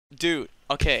Dude,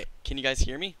 okay, can you guys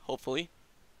hear me? Hopefully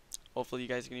you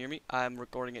guys can hear me. I'm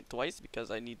recording it twice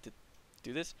because I need to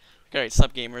do this. Alright,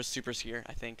 sup gamers, Super's here,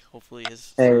 I think. Hopefully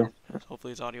his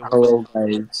audio works. Hello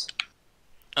guys.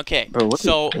 Okay, Bro, what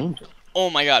so is Banjo? oh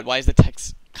my god, why is the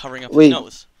text covering up his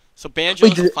nose? So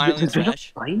Banjo's finally in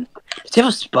Smash. Does he have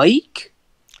a spike?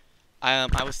 I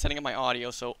was setting up my audio,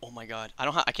 so oh my god.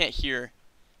 I can't hear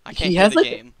the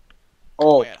game.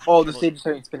 Oh, my God, the stage is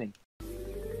starting spinning.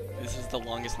 This is the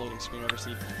longest loading screen I've ever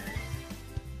seen.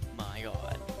 My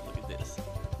god, look at this.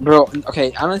 Bro,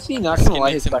 okay, honestly, not gonna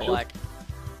lie,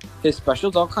 his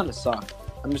specials all kind of suck.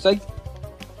 I'm just like,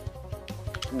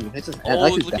 ooh, hits his head. Oh,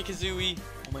 like his look at Kazooie.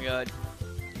 Oh my god,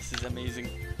 this is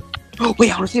amazing. Oh wait,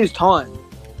 I want to see his taunt.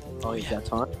 Oh, yeah. That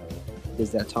taunt?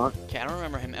 Is that taunt? Okay, I don't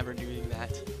remember him ever doing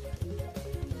that.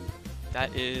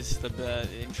 That is the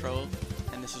intro,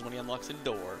 and this is when he unlocks a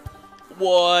door.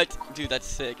 What? Dude, that's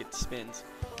sick. It spins.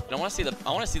 And I want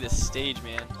to see this stage,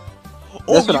 man.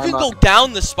 Oh, you can go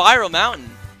down the spiral mountain.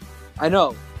 I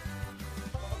know.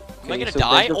 Am I gonna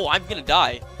die? Oh, I'm gonna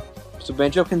die. So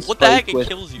Banjo can. What the heck? It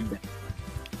kills you.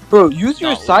 Bro, use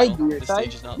your side B. This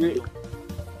stage is not legal.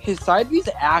 His side B is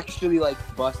actually like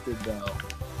busted though.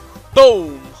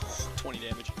 Boom! 20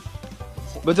 damage.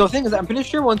 But the thing is, I'm pretty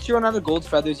sure once you run out of gold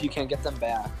feathers, you can't get them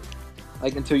back.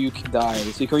 Like, until you can die.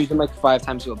 So you can use them like 5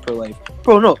 times per life.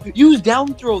 Bro, no. Use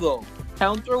down throw, though.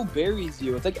 Down throw buries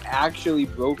you. It's like actually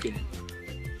broken.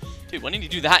 Dude, when did he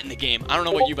do that in the game? I don't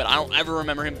know about you, but I don't ever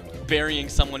remember him burying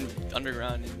someone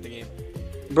underground in the game.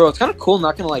 Bro, it's kind of cool,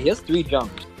 not gonna lie. He has 3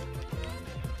 jumps.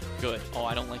 Good. Oh,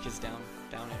 I don't like his down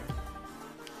air.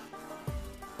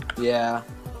 Yeah.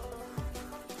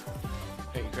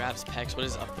 Okay, he grabs pecs. What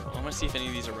is up there? I want to see if any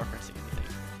of these are referencing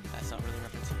anything. That's not really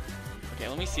referencing. Okay,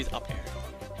 let me see his up air.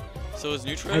 So his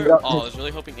neutral air, I was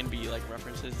really hoping it'd be like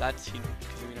references. That's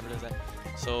because he never does that.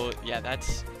 So yeah,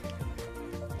 that's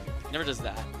never does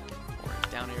that.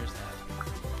 Or down air is that.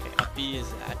 Okay, up B is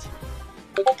that.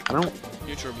 I don't.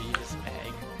 Neutral B is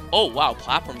egg. Oh wow,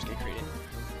 platforms get created.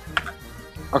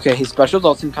 Okay, his specials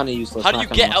all seem kind of useless. How do you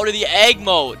get out of the egg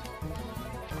mode?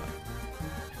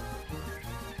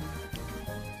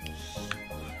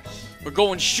 We're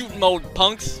going shooting mode,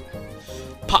 punks.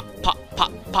 Pop, pop,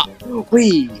 pop, pop.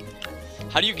 Wait.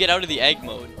 How do you get out of the egg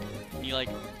mode? You like...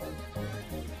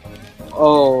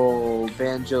 Oh,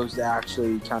 Banjo's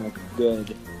actually kind of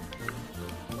good.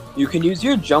 You can use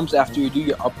your jumps after you do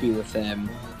your up B with him.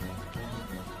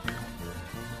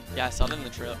 Yeah, I saw that in the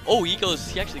trailer. Oh, he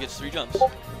actually gets 3 jumps.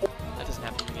 That doesn't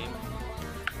happen in the game.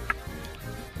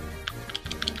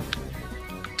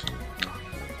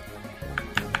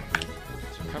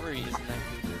 His recovery isn't that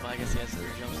good. Well, I guess he has 3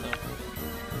 jumps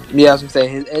though. Yeah, I was gonna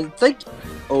say, it's like,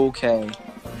 okay.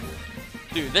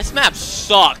 Dude, this map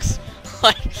sucks.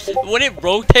 Like, when it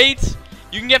rotates,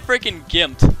 you can get freaking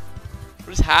gimped.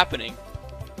 What is happening?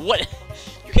 What?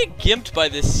 You get gimped by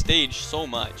this stage so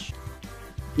much.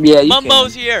 Yeah, you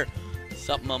Mumbo's here.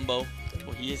 Sup, Mumbo?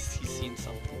 Oh, he's seen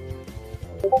something.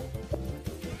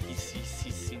 He's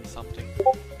seen something.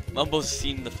 Mumbo's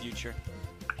seen the future.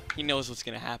 He knows what's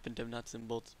gonna happen to nuts and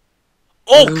bolts.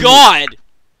 Oh God!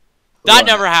 That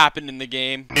never happened in the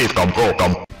game.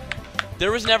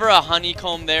 There was never a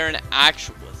honeycomb there in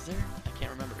actual. Was there? I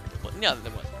can't remember. But no,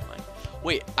 there wasn't. Never mind.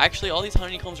 Wait, actually, all these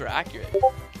honeycombs are accurate.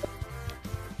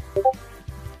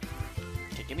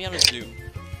 Okay, get me out of zoom.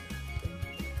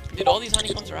 Dude, all these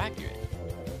honeycombs are accurate.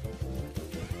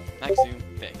 Max zoom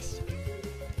fixed.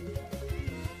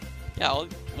 Yeah,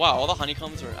 wow, all the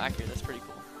honeycombs are accurate. That's pretty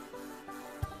cool.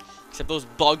 Except those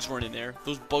bugs weren't in there.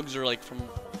 Those bugs are like from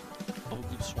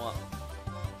Bogloop Swamp.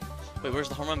 Wait, where's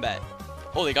the home run bat?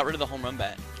 Oh, they got rid of the home run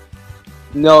bat.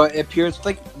 No, it appears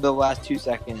like the last 2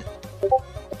 seconds.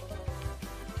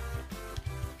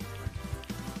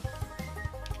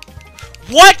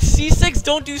 What? C6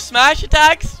 don't do smash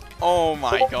attacks? Oh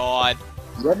my god.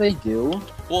 Yeah, they do.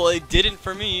 Well, it didn't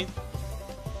for me.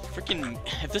 Freaking,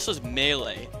 if this was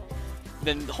melee,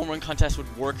 then the home run contest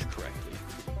would work correctly.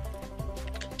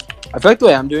 I feel like the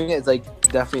way I'm doing it is like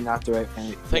definitely not the right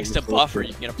kind. Thanks to Buffer,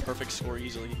 you can get a perfect score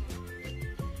easily.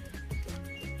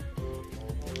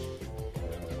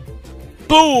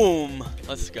 Boom!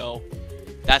 Let's go.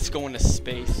 That's going to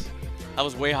space. That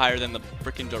was way higher than the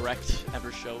freaking direct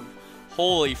ever showed.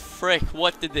 Holy frick,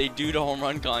 what did they do to home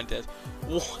run contest?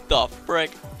 What the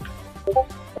frick?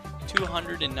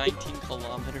 219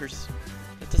 kilometers?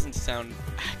 That doesn't sound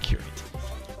accurate.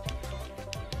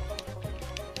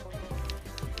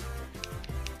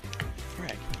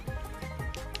 Frick.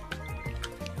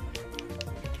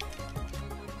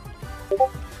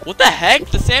 What the heck?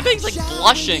 The sandbag's like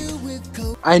blushing.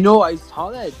 I know, I saw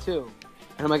that too.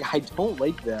 And I'm like, I don't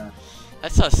like that.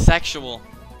 That's so sexual.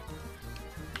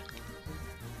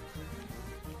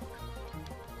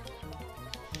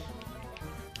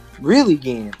 Really,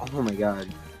 game? Oh my god.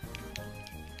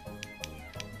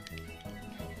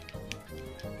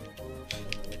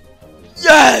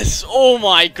 Yes! Oh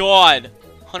my god!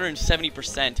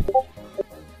 170%.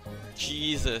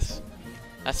 Jesus.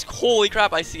 That's holy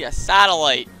crap, I see a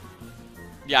satellite.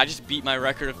 Yeah, I just beat my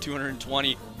record of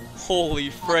 220. Holy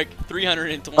frick,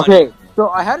 320. Okay, so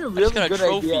I had a I really just got a good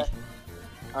trophy. idea.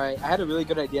 Alright, I had a really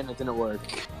good idea and it didn't work.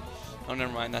 Oh,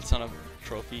 never mind, that's not a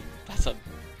trophy. That's a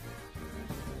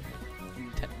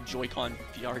Joy-Con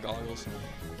VR goggles.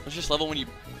 Let's just level when you...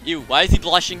 Ew, why is he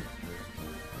blushing?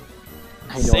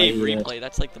 I know, Save I hate it. replay,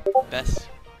 that's like the best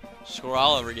score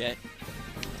I'll ever get.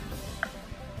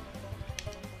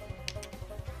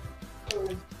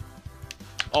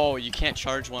 Oh, you can't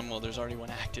charge one while there's already one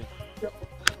active.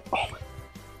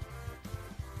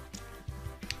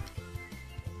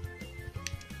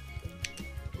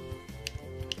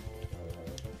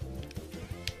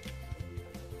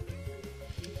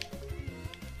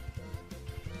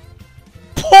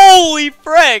 Holy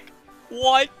frick!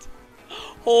 What?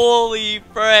 Holy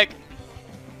frick!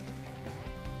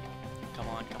 Come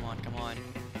on, come on, come on.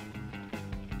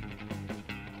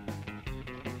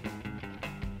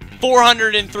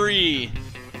 403!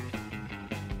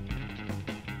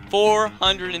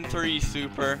 403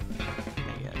 super.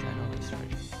 Yes, I know this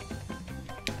right.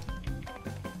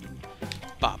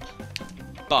 Bop.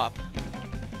 Bop.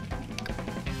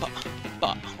 Bop.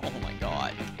 Bop. Oh my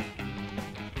god.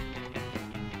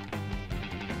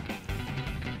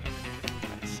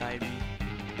 Side B.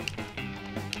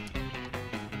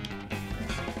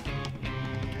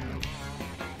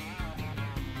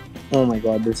 Oh my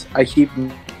god, this I keep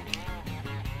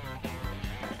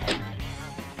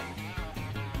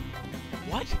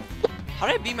What? How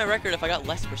did I beat my record if I got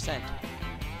less percent?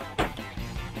 I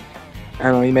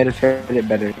don't know, you made it fit it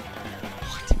better.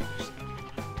 What?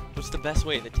 What's the best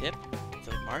way? The tip? Is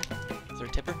it like Mark? Is there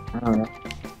a tipper? I don't know.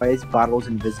 Why is bottles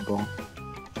invisible?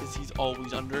 Because he's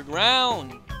always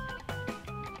underground.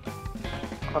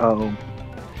 Oh.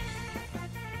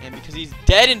 And because he's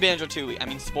dead in Banjo 2. I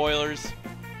mean, spoilers.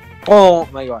 Oh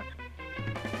my god.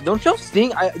 Don't y'all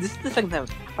sing? This is the second time.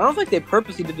 I don't know if like they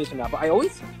purposely did this or not, but I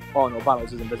always... Oh no,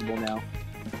 bottles is invisible now.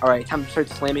 Alright, time to start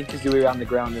slamming Kazooie around the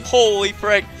ground. And... Holy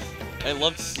frick. I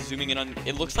love zooming in on...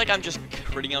 It looks like I'm just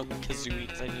critting out Kazooie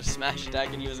because I just smash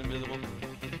attack and he was invisible.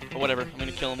 But whatever, I'm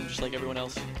gonna kill him just like everyone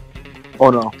else. Oh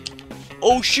no.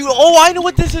 Oh shoot, oh I know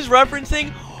what this is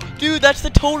referencing! Dude, that's the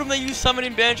totem that you summon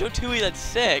in Banjo 2. That's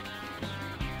sick.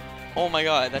 Oh my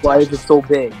god, that's Why is it so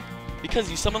big? Because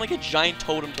you summon like a giant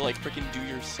totem to like freaking do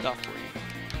your stuff for you.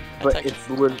 But That's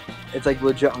it's like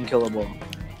legit unkillable.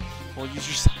 Well, use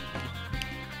your side.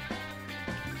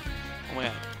 Oh my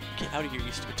god. Get out of here,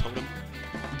 you stupid totem.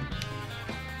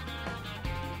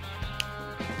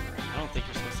 I don't think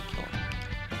you're supposed to kill him.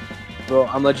 Bro,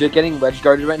 I'm legit getting ledge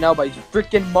guarded right now by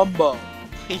freaking Mumbo.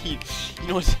 You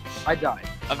know what? I died.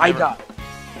 I died.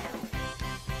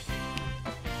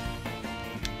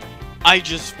 I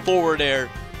just forward air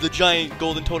the giant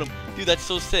golden totem. Dude, that's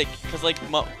so sick. Because, like,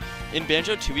 in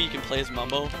Banjo 2, you can play as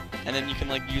Mumbo, and then you can,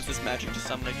 like, use this magic to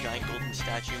summon a giant golden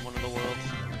statue in one of the worlds.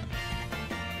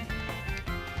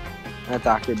 That's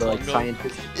accurate, but like Klungo.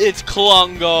 scientists. It's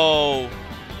Klungo!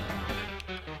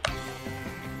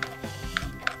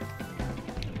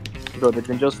 Bro, the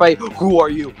Jinjos fight. Who are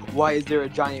you? Why is there a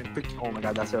giant freaking... Oh my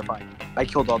god, that's terrifying. I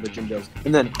killed all the Jinjos.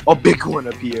 And then a big one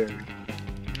appeared.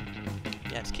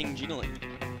 Yeah, it's King Jingling.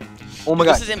 Oh my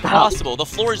god. This is impossible. The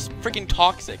floor is freaking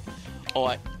toxic. Oh,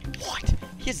 what?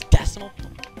 He has decimal?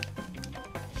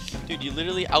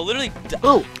 Dude, I'll literally...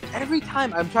 Bro, every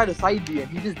time I'm trying to side B and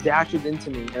he just dashes into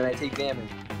me and I take damage.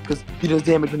 Because he does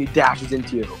damage when he dashes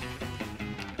into you.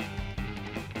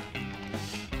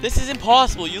 This is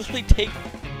impossible. You literally take...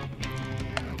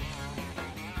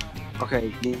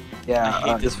 Okay, I yeah,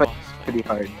 hate this this fight boss. is pretty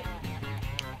hard.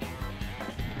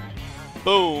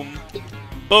 Boom.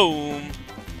 Boom.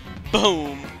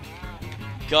 Boom.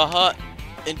 Gaha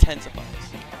intensifies.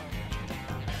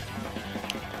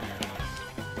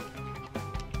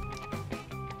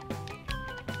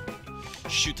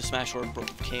 Shoot, the Smash Orb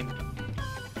came.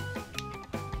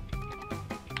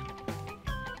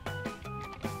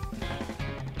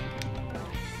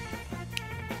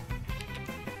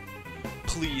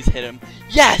 Please hit him.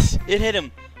 Yes! It hit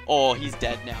him! Oh, he's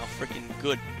dead now. Freaking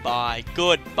goodbye.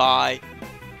 Goodbye.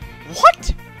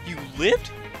 What? You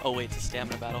lived? Oh, wait, it's a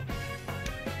stamina battle.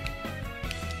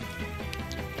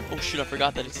 Oh, shoot, I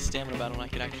forgot that it's a stamina battle and I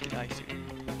could actually die soon.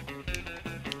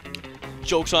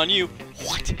 Joke's on you.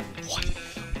 What? What?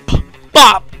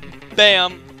 Bop!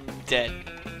 Bam! Dead.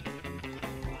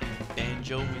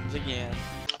 Banjo wins again.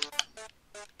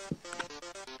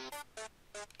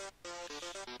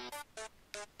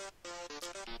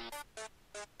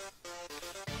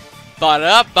 Oh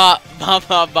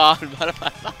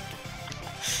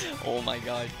my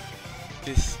god.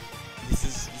 This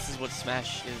is what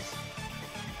Smash is.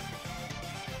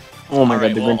 Oh my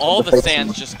Alright, god, well, all the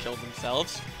Sans just killed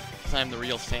themselves. Because I'm the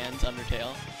real Sans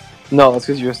Undertale. No, that's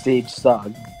because your stage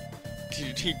sucked.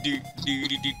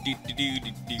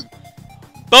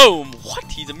 Boom! What?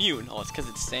 He's immune. Oh, it's because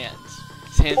it's Sans.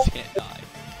 Sans can't die.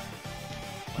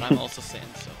 But I'm also Sans,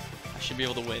 so I should be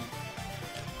able to win.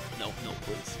 No, no,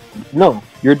 please. No,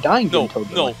 you're dying. No, Toad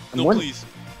no, no, winning. please.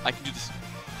 I can do this.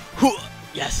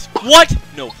 Yes. What?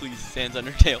 No, please, Sans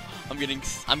Undertale. I'm getting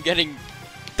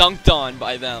dunked on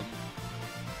by them.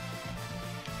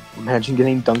 Imagine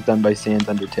getting dunked on by Sans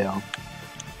Undertale.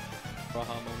 Raha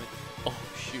moment. Oh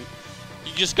shoot!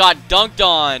 You just got dunked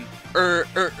on.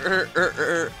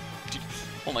 Dude.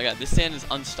 Oh my god, this Sand is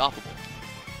unstoppable.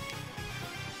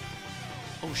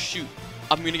 Oh shoot!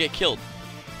 I'm gonna get killed.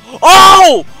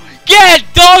 Oh! Get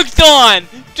dunked on,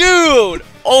 dude!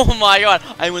 Oh my god!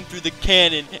 I went through the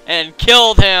cannon and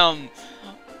killed him.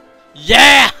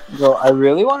 Yeah! Bro, I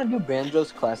really want to do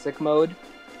Banjo's classic mode,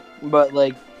 but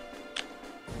like.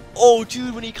 Oh,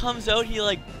 dude, when he comes out, he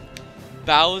like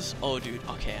bows. Oh, dude.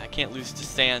 Okay, I can't lose to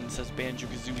Sans as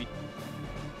Banjo-Kazooie.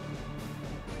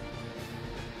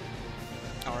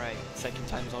 Alright, second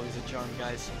time's always a charm,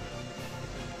 guys.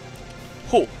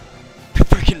 Oh!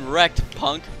 Freaking wrecked,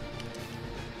 punk.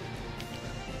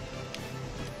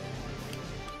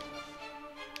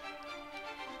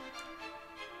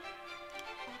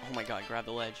 Oh my god, grab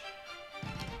the ledge.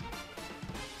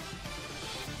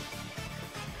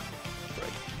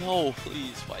 No,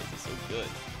 please. Why is this so good?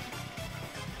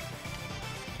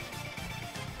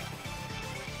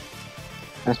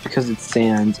 That's because it's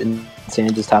Sans, and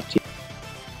Sans is top tier.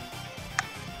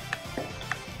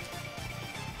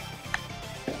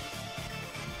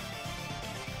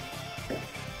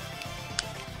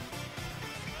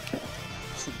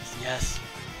 Yes.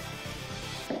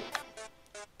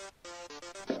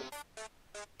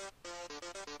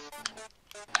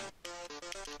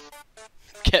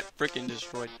 Get frickin'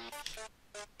 destroyed.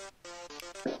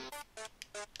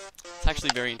 It's actually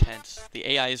very intense. The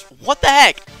AI is... What the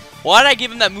heck? Why did I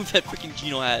give him that move that frickin'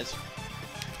 Gino has?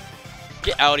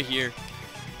 Get out of here.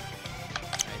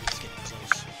 Alright, he's getting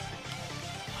close.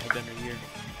 Hide under here.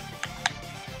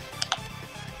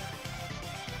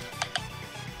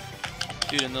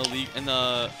 Dude, in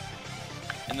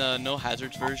the no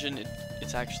hazards version,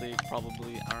 it's actually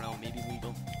probably, I don't know, maybe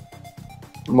legal.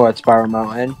 What, Spiral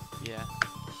Mountain? Yeah.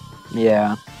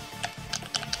 Yeah.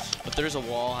 But there's a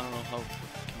wall. I don't know how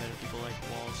committed people like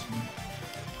walls.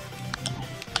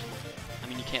 I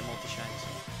mean, you can't multi-shine, so.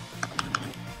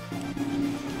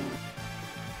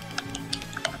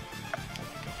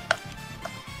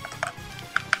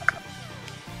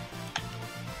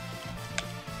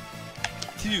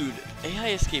 Dude,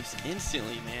 AI escapes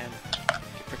instantly, man.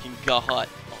 Get freaking god.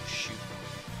 Oh, shoot.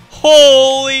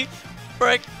 Holy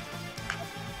frick.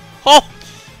 Oh!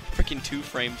 Freaking 2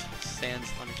 frames. Sans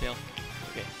Undertale.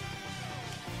 Okay.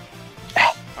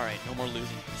 Alright, no more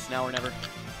losing. It's now or never.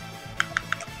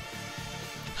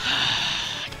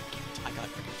 I got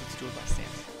freaking let's do it by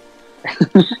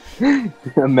Sans.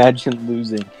 Imagine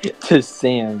losing to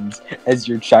Sans as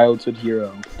your childhood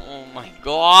hero. Oh my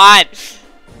god!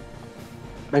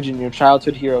 Imagine your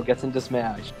childhood hero gets into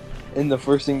Smash, and the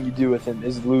first thing you do with him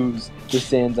is lose to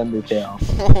Sans Undertale.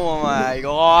 Oh my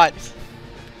god!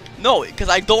 No, because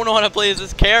I don't know how to play as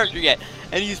this character yet,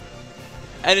 and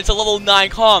it's a level 9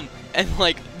 comm, and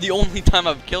like the only time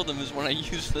I've killed him is when I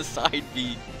use the side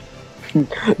B.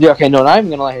 Yeah, okay, no, not even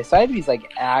gonna lie, his side B's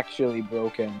like actually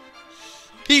broken.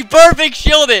 He perfect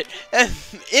shielded it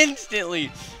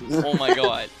instantly. Oh my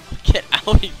god! Get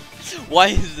out! Why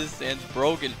is this Sans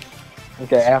broken?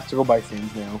 Okay, I have to go buy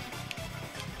Sans now.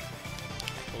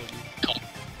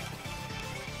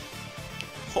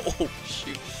 Oh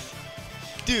shoot!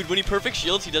 Dude, when he perfect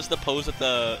shields, he does the pose with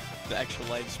the extra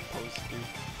lives pose, dude.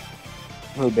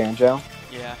 Who, Banjo?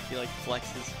 Yeah, he like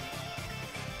flexes.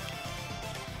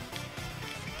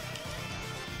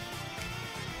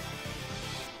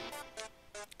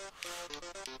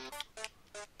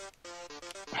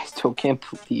 I still can't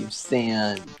believe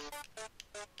Sans.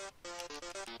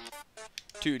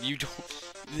 Dude, you don't...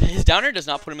 His downer does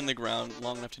not put him in the ground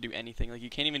long enough to do anything. Like,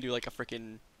 you can't even do like a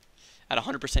freaking... At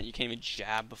 100%, you can't even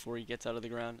jab before he gets out of the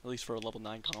ground. At least for a level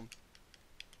 9 comm.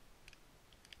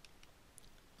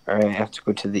 Alright, I have to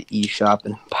go to the eShop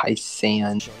and buy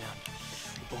sand. Showdown.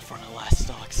 We're both running last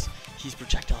stocks. He's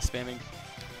projectile spamming.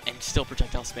 And still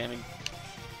projectile spamming.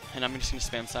 And I'm just gonna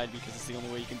spam side because it's the only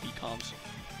way you can beat comms.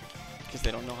 Because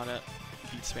they don't know how to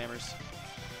beat spammers.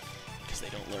 Because they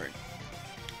don't learn.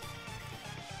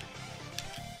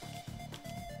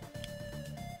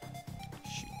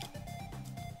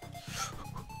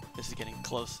 This is getting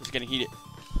close. This is getting heated.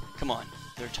 Come on.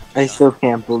 Third time. I still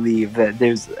can't believe that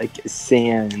there's like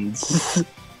sands.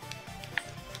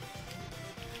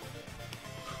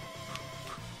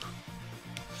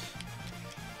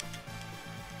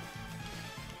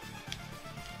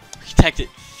 Protect it.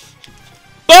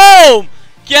 Boom!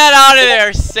 Get out of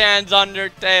there, Sans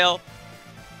Undertale.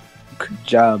 Good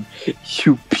job,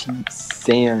 you Pete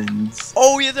Sands.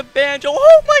 Oh, he has a banjo.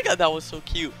 Oh my god, that was so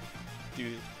cute.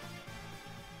 Dude.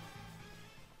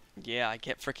 Yeah, I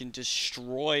get freaking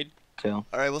destroyed. Too.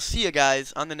 Alright, we'll see you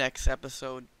guys on the next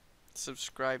episode.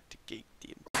 Subscribe to Gate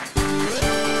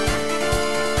Demon.